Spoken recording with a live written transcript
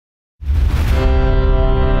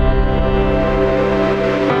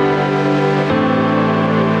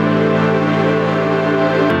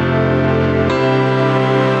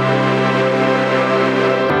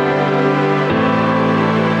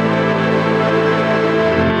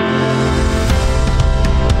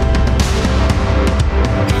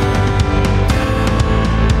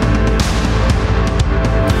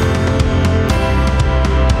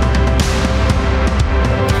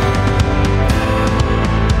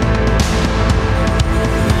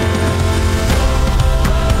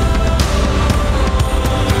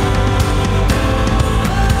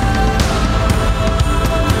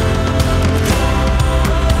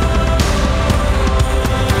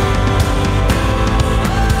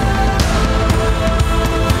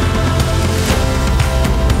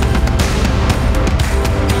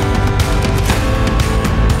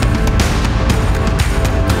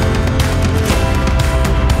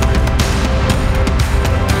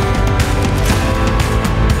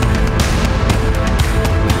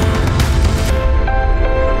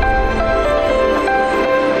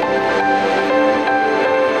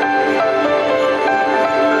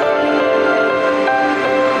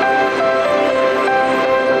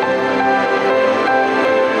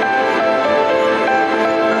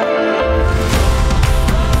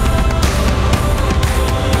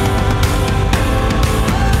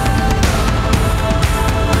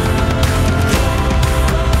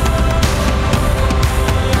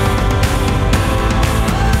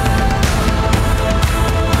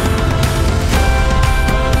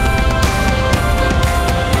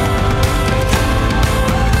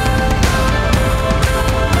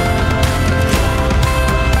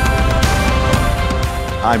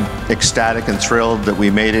I'm ecstatic and thrilled that we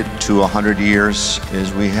made it to 100 years,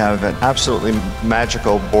 is we have an absolutely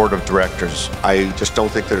magical board of directors. I just don't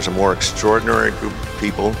think there's a more extraordinary group of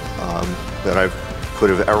people that I could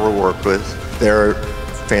have ever worked with. They're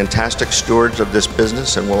fantastic stewards of this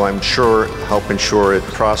business and will, I'm sure, help ensure it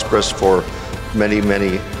prospers for many,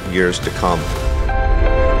 many years to come.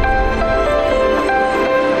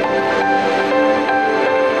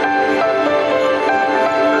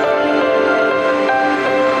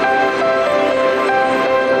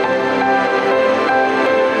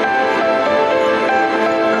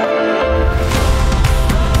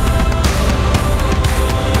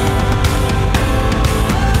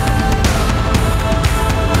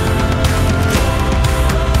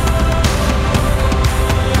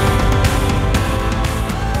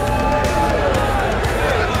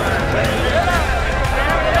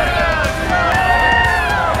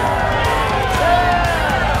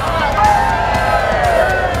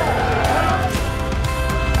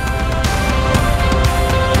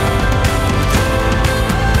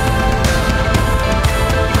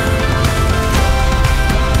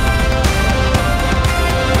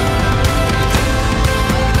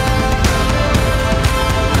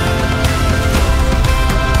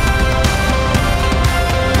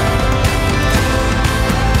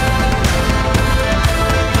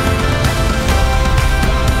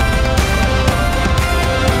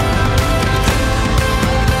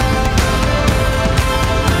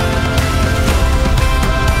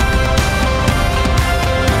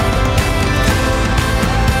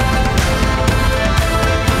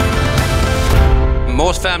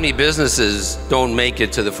 Most family businesses don't make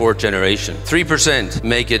it to the 4th generation. 3%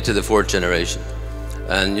 make it to the 4th generation.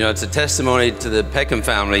 And you know, it's a testimony to the Peckham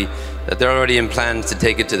family that they're already in plans to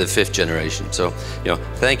take it to the 5th generation. So, you know,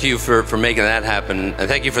 thank you for making that happen, and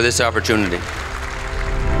thank you for this opportunity.